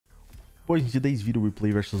Boys, in today's video, we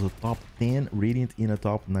play versus a top 10 Radiant in a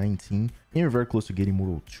top 19. And we're very close to getting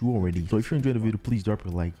Mortal 2 already. So if you enjoyed the video, please drop a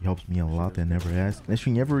like. It helps me a lot and never ask. And I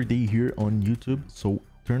stream every day here on YouTube. So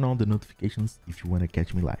turn on the notifications if you want to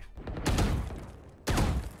catch me live.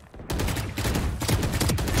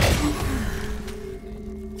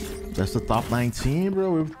 That's the top 19,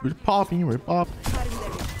 bro. We're popping. We're popping.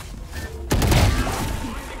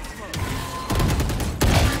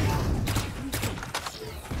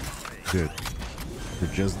 Good.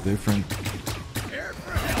 They're just different.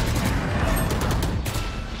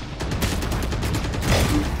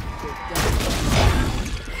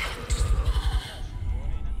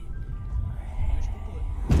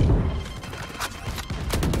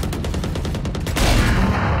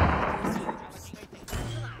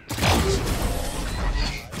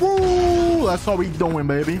 Woo! That's all we doing,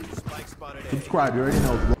 baby. Subscribe, you already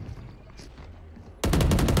know.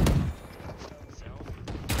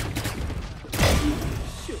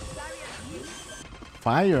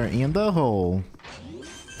 Fire in the hole.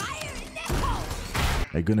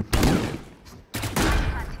 They're gonna peek.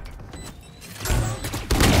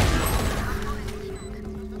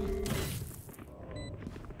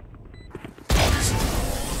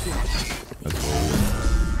 Let's go.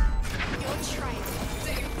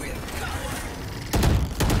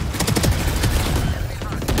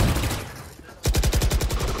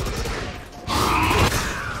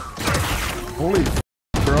 Holy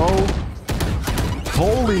bro.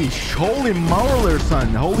 Holy Mauler son,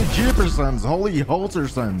 holy Jipper sons, holy Holter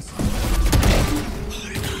sons.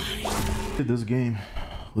 This game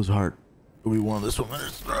was hard. We won this one.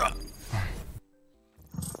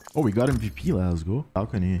 Oh, we got MVP. Let's go.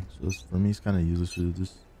 Balcony. So this, for me, it's kind of useless to do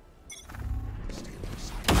this.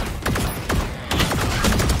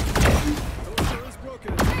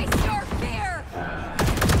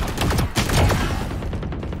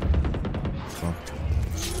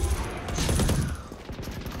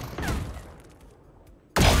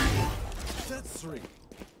 Three.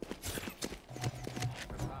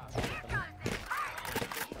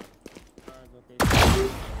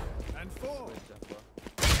 And four.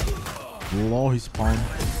 Lol, he spawned.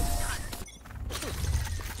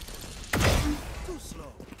 Too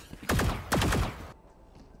slow.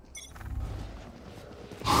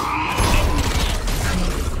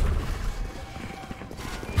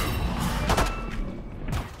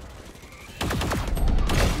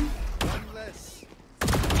 One less.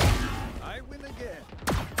 I win again.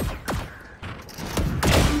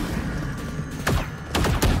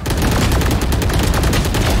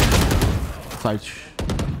 Side.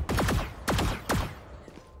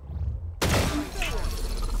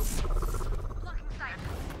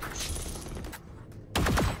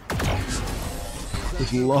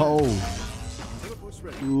 Low.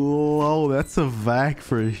 Low, that's a vac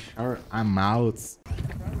for sure. I'm out.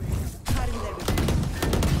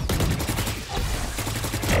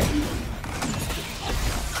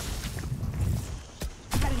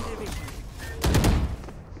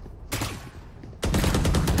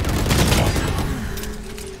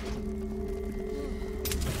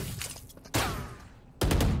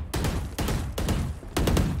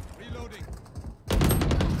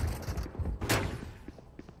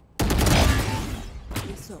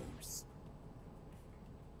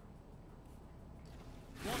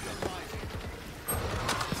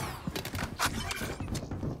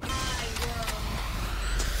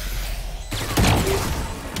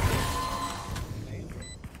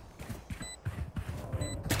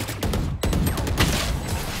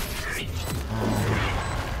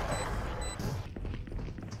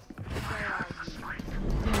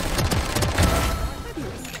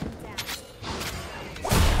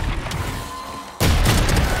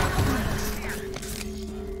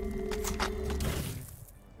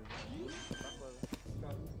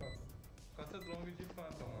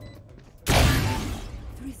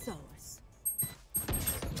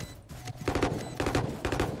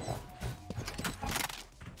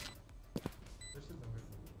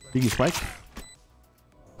 Biggie spike.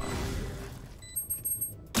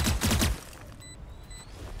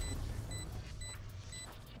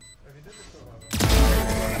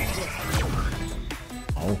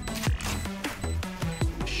 Oh.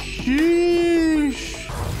 Sheesh.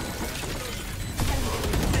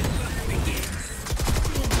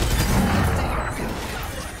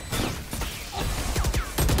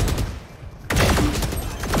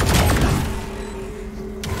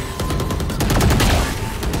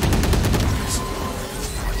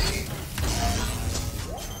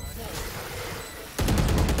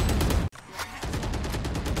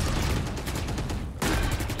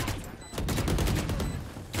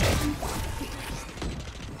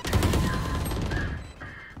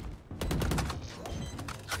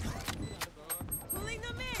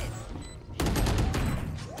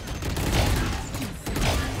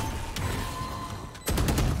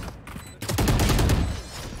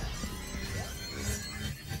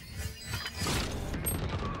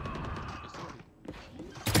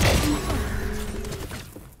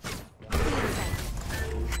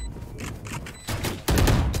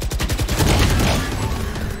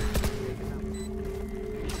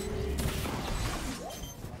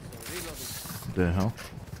 The hell?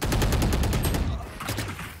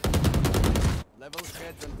 Levels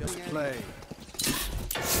heads until play.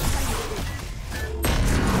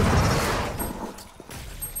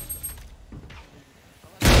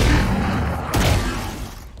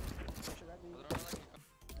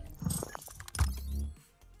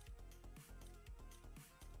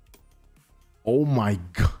 Oh my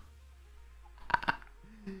god.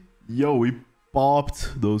 Yo, we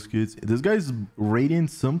popped those kids. This guy's rating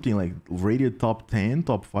something like rated top 10,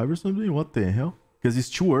 top 5 or something. What the hell? Because it's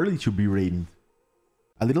too early to be rated.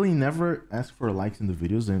 I literally never ask for likes in the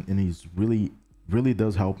videos, and he's really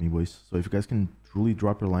does help me, boys. So if you guys can truly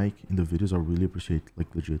drop your like in the videos, I really appreciate,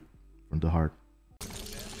 like, legit, from the heart.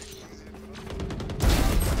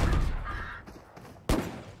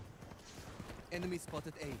 Enemy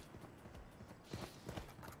spotted A.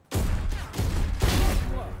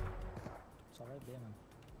 Só vai B, mano.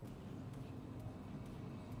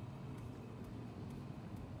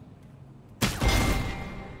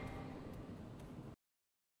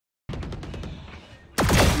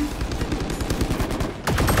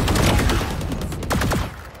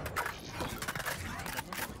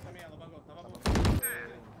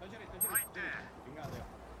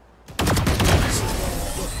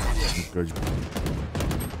 Good.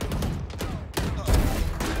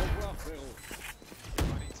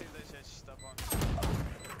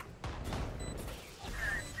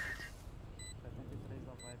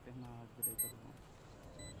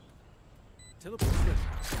 Teleport ready.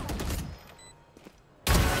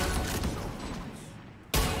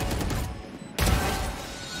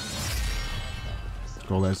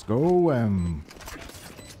 Let's go.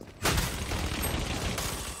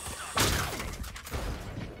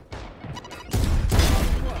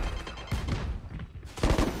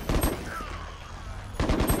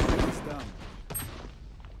 It's down.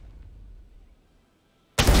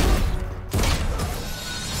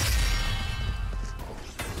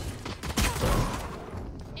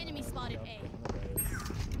 Enemy spotted A.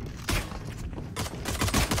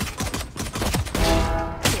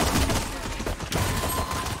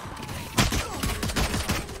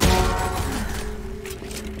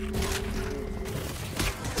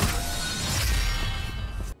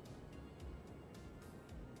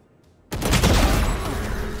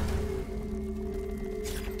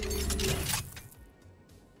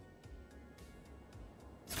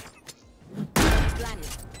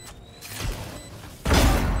 Planet.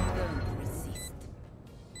 Don't resist.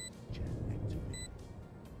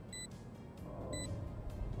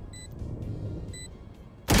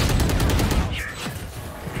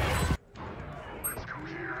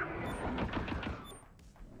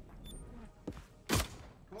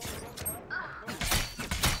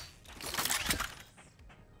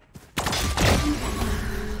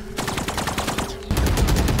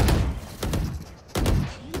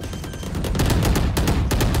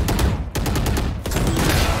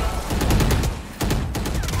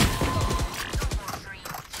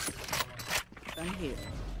 I'm here.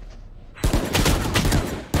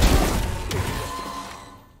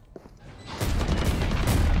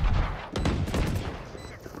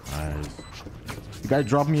 Nice. The guy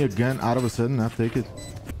dropped me a gun out of a sudden. I'll take it.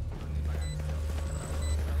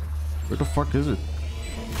 Where the fuck is it?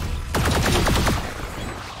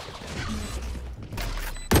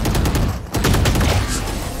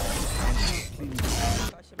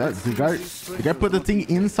 That's the guy. The guy put the thing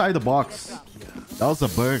inside the box. That was a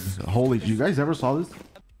bug. Holy! You guys ever saw this?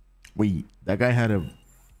 Wait, that guy had a.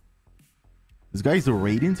 This guy's a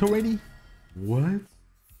radiant already? What?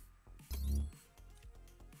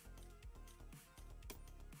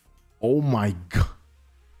 Oh my god.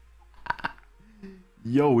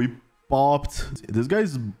 Yo, we popped. This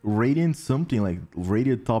guy's rating something like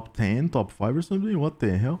rated top 10, top 5 or something. What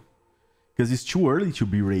the hell? Because it's too early to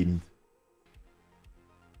be rated.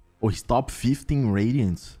 Oh, he's top 15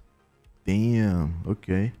 radiants. Damn.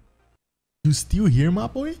 Okay. You still here, my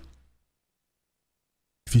boy?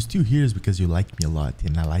 If you're still here, it's because you like me a lot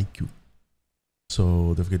and I like you.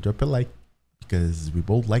 So don't forget to drop a like, because we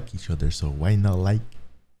both like each other. So why not like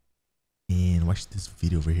and watch this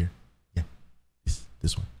video over here? Yeah,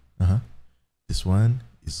 this one. This one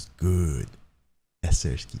is good. Yes,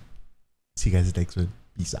 sir. See you guys next one.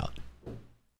 Peace out.